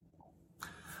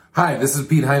Hi, this is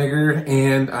Pete Heiniger,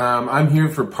 and I'm here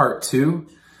for part two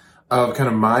of kind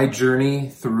of my journey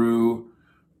through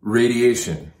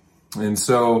radiation. And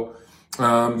so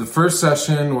the first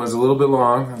session was a little bit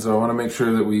long, and so I want to make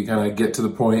sure that we kind of get to the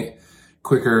point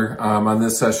quicker on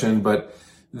this session. But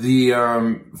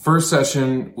the first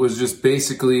session was just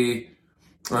basically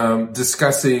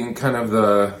discussing kind of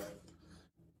the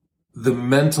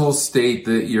mental state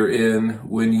that you're in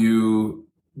when you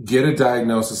get a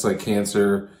diagnosis like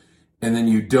cancer, and then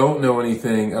you don't know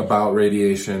anything about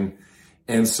radiation,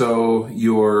 and so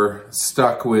you're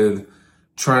stuck with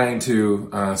trying to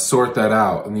sort that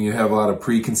out. And you have a lot of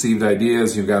preconceived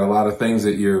ideas. You've got a lot of things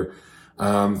that you're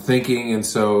thinking, and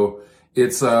so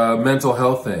it's a mental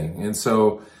health thing. And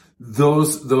so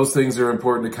those things are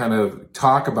important to kind of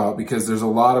talk about, because there's a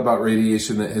lot about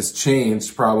radiation that has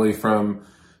changed probably from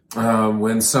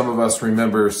when some of us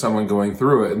remember someone going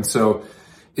through it. And so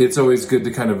it's always good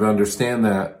to kind of understand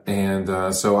that.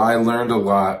 And so I learned a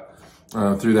lot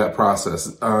through that process.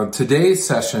 Today's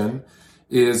session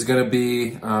is going to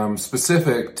be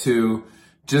specific to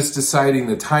just deciding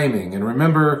the timing. And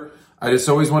remember, I just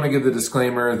always want to give the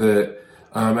disclaimer that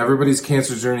everybody's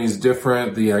cancer journey is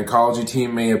different. The oncology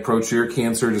team may approach your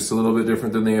cancer just a little bit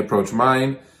different than they approach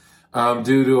mine,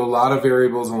 due to a lot of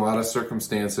variables and a lot of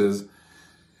circumstances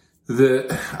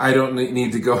that I don't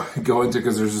need to go into,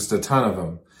 because there's just a ton of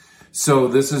them. So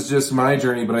this is just my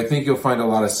journey, but I think you'll find a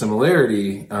lot of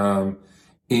similarity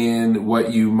in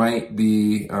what you might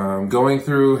be going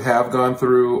through, have gone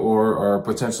through, or are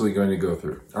potentially going to go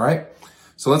through. All right,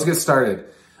 so let's get started.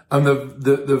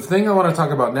 The thing I want to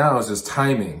talk about now is just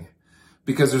timing,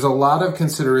 because there's a lot of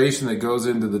consideration that goes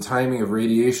into the timing of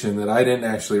radiation that I didn't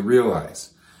actually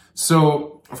realize.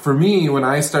 So for me, when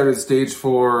I started stage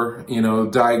 4,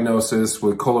 diagnosis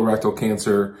with colorectal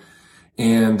cancer,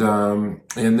 and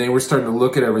they were starting to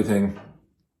look at everything,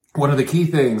 one of the key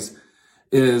things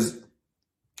is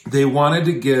they wanted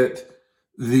to get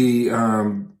the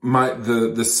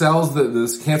cells,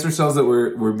 the cancer cells that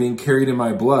were being carried in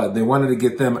my blood. They wanted to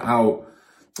get them out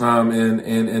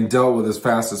and dealt with as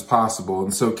fast as possible.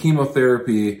 And so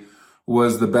chemotherapy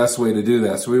was the best way to do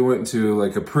that. So we went into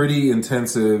like a pretty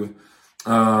intensive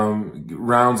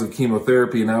rounds of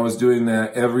chemotherapy, and I was doing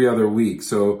that every other week.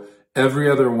 So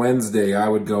every other Wednesday, I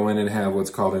would go in and have what's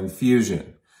called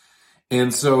infusion.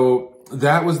 And so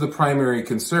that was the primary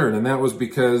concern. And that was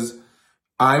because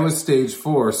I was stage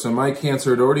 4. So my cancer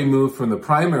had already moved from the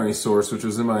primary source, which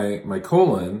was in my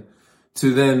colon,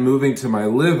 to then moving to my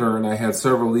liver. And I had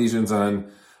several lesions on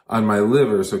my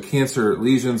liver. So cancer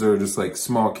lesions are just like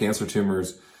small cancer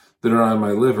tumors that are on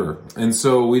my liver. And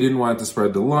so we didn't want it to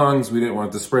spread to lungs. We didn't want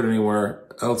it to spread anywhere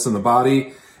else in the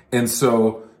body. And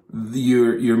so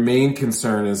your main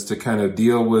concern is to kind of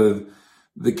deal with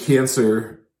the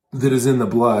cancer that is in the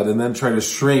blood, and then try to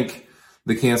shrink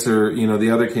the cancer,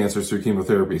 the other cancers, through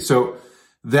chemotherapy. So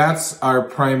that's our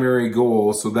primary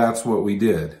goal. So that's what we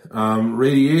did.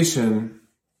 Radiation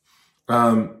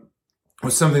was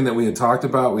something that we had talked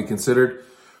about, we considered,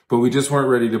 but we just weren't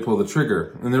ready to pull the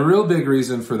trigger. And the real big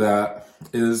reason for that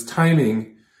is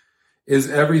timing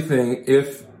is everything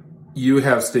if you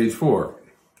have stage 4.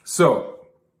 So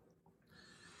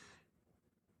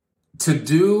to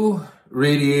do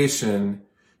radiation,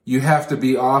 you have to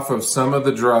be off of some of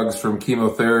the drugs from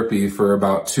chemotherapy for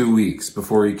about 2 weeks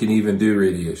before you can even do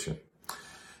radiation.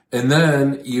 And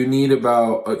then you need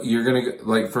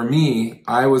for me,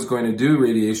 I was going to do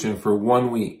radiation for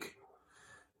 1 week.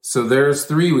 So there's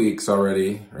 3 weeks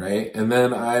already, right? And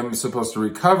then I'm supposed to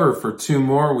recover for 2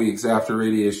 more weeks after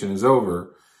radiation is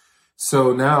over.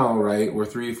 So now, right, we're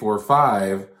 3,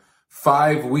 4,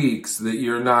 5 weeks that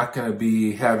you're not going to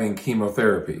be having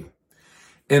chemotherapy.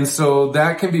 And so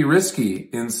that can be risky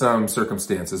in some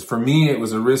circumstances. For me, it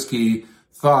was a risky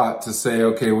thought to say,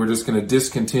 okay, we're just going to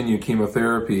discontinue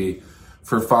chemotherapy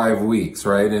for 5 weeks,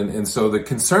 right? And so the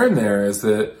concern there is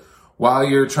that while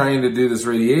you're trying to do this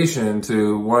radiation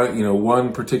to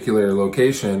one particular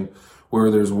location where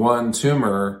there's one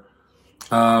tumor,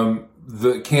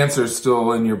 the cancer's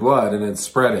still in your blood and it's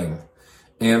spreading.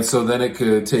 And so then it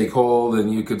could take hold,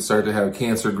 and you could start to have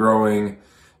cancer growing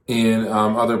in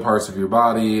other parts of your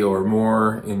body, or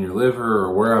more in your liver,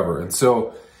 or wherever. And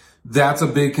so that's a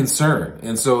big concern.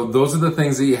 And so those are the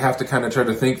things that you have to kind of try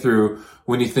to think through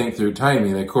when you think through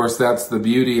timing. And of course, that's the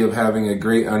beauty of having a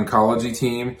great oncology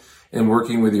team and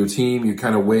working with your team. You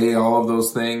kind of weigh all of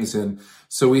those things. And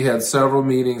so we had several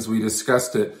meetings. We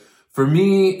discussed it. For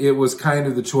me, it was kind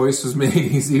of, the choice was made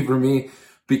easy for me,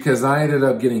 because I ended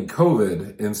up getting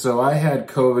COVID. And so I had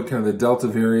COVID, kind of the Delta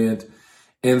variant.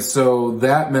 And so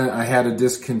that meant I had to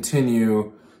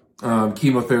discontinue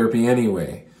chemotherapy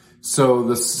anyway. So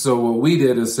what we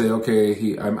did is say,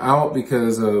 okay, I'm out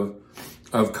because of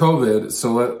COVID.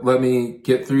 So let me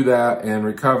get through that and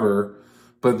recover.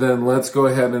 But then let's go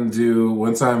ahead and do,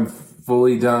 once I'm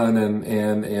fully done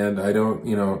and I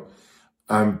don't,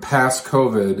 I'm past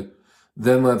COVID,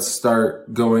 then let's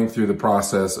start going through the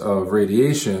process of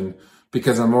radiation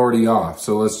because I'm already off.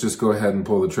 So let's just go ahead and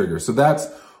pull the trigger. So that's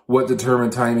what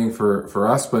determined timing for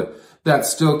us. But that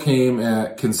still came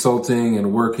at consulting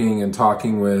and working and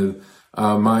talking with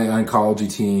my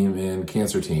oncology team and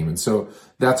cancer team. And so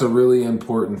that's a really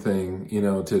important thing,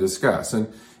 to discuss.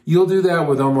 And you'll do that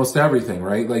with almost everything,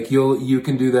 right? Like you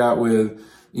can do that with,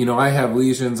 I have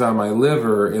lesions on my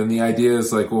liver, and the idea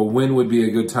is like, well, when would be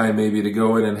a good time maybe to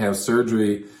go in and have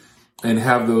surgery and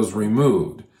have those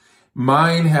removed?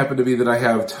 Mine happened to be that I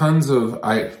have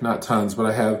not tons, but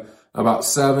I have about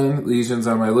 7 lesions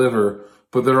on my liver,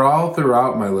 but they're all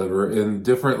throughout my liver in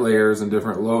different layers and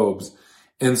different lobes.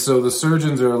 And so the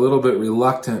surgeons are a little bit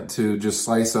reluctant to just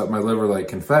slice up my liver like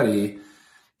confetti.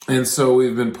 And so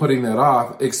we've been putting that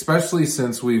off, especially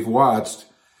since we've watched,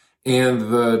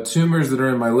 and the tumors that are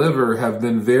in my liver have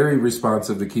been very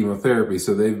responsive to chemotherapy.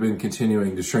 So they've been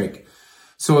continuing to shrink.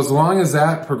 So as long as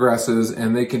that progresses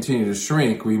and they continue to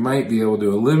shrink, we might be able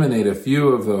to eliminate a few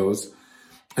of those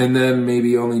and then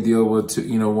maybe only deal with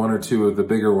 1 or 2 of the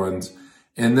bigger ones.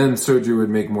 And then surgery would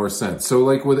make more sense. So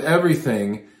like with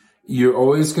everything, you're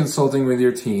always consulting with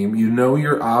your team,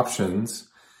 your options,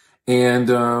 and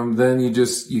then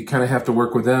you kind of have to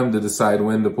work with them to decide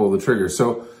when to pull the trigger.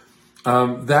 So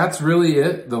that's really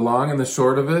it, the long and the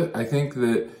short of it. I think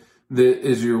that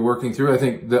as you're working through, I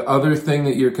think the other thing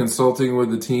that you're consulting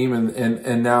with the team,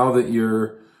 and now that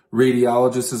your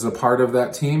radiologist is a part of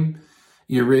that team,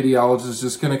 your radiologist is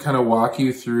just going to kind of walk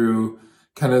you through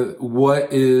kind of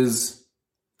what is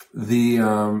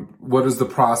the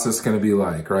process going to be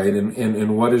like, right?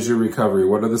 And what is your recovery?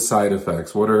 What are the side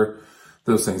effects? What are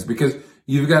those things? Because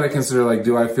you've got to consider, like,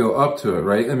 do I feel up to it,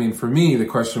 right? I mean, for me, the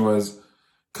question was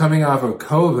coming off of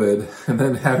COVID and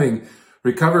then having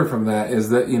recovered from that, is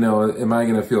that, am I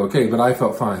going to feel okay? But I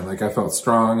felt fine. Like, I felt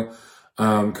strong.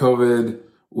 COVID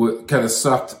kind of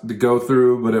sucked to go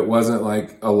through, but it wasn't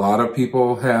like a lot of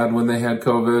people had when they had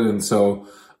COVID. And so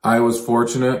I was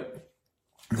fortunate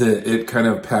that it kind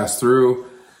of passed through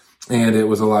and it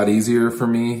was a lot easier for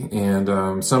me.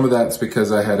 And some of that's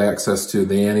because I had access to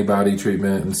the antibody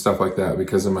treatment and stuff like that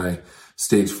because of my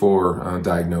stage 4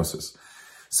 diagnosis.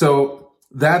 So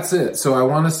that's it. So I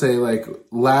want to say, like,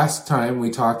 last time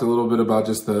we talked a little bit about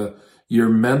just your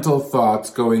mental thoughts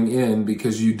going in,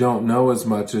 because you don't know as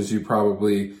much as you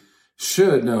probably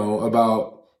should know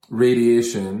about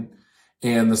radiation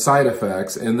and the side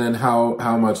effects, and then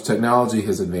how much technology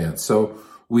has advanced. So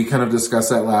we kind of discussed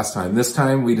that last time. This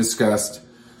time we discussed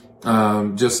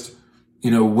just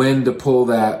when to pull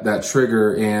that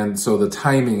trigger, and so the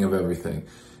timing of everything.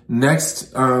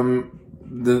 Next,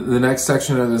 the next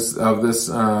section of this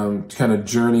kind of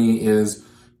journey is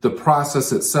the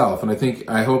process itself. And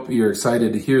I hope you're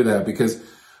excited to hear that, because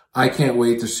I can't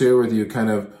wait to share with you kind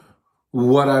of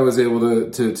what I was able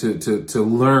to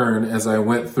learn as I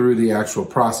went through the actual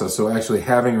process. So actually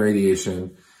having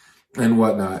radiation and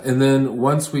whatnot. And then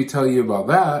once we tell you about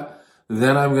that,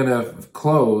 then I'm going to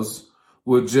close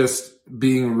with just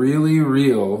being really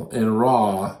real and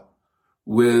raw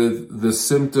with the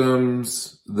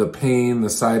symptoms, the pain, the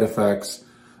side effects,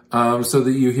 so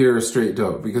that you hear a straight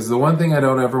dope. Because the one thing I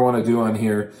don't ever want to do on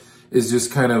here is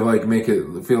just kind of like make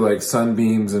it feel like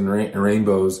sunbeams and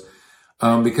rainbows,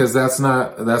 because that's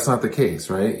not the case,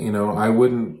 right? I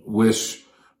wouldn't wish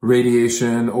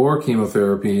radiation or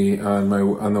chemotherapy on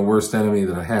the worst enemy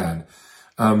that I had.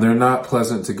 They're not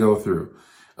pleasant to go through,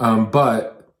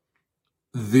 but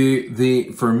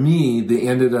for me, they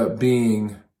ended up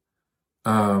being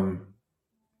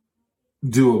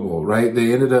doable, right?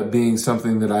 They ended up being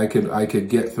something that I could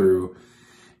get through,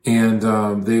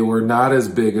 and they were not as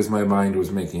big as my mind was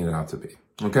making it out to be.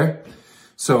 Okay?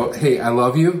 So, hey, I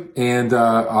love you, and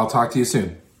I'll talk to you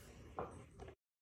soon.